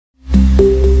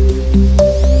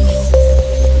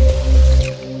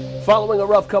Following a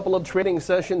rough couple of trading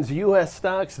sessions, U.S.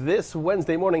 stocks this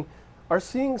Wednesday morning are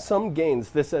seeing some gains.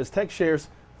 This as tech shares,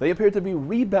 they appear to be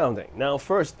rebounding. Now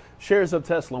first, shares of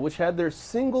Tesla, which had their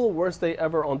single worst day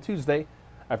ever on Tuesday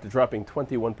after dropping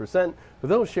 21%.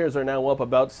 Those shares are now up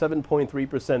about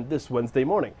 7.3% this Wednesday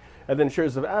morning. And then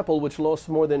shares of Apple, which lost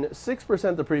more than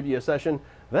 6% the previous session,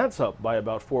 that's up by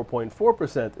about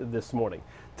 4.4% this morning.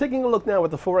 Taking a look now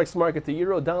at the Forex market, the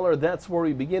euro dollar, that's where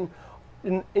we begin.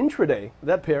 In intraday,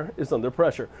 that pair is under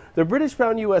pressure. The British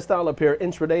pound US dollar pair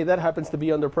intraday, that happens to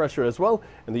be under pressure as well.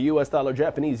 And the US dollar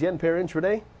Japanese yen pair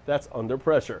intraday, that's under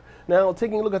pressure. Now,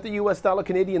 taking a look at the US dollar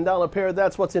Canadian dollar pair,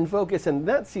 that's what's in focus, and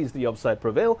that sees the upside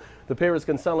prevail. The pair is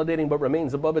consolidating but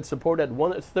remains above its support at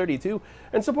 132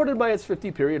 and supported by its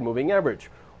 50-period moving average.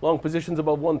 Long positions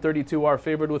above 132 are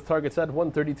favored with targets at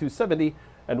 132.70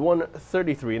 and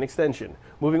 133 in extension.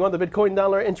 Moving on, the Bitcoin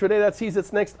dollar intraday, that sees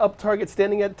its next up target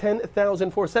standing at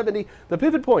 10,470. The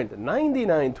pivot point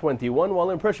 99.21,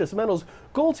 while in precious metals,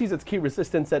 gold sees its key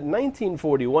resistance at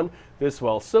 19.41. This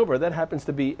while silver, that happens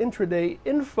to be intraday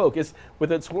in focus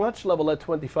with its watch level at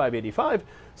 25.85.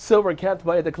 Silver capped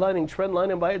by a declining trend line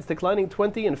and by its declining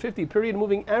 20 and 50 period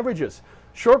moving averages.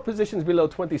 Short positions below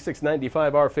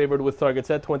 26.95 are favored with targets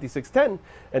at 26.10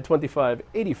 and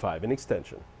 25.85 in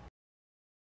extension.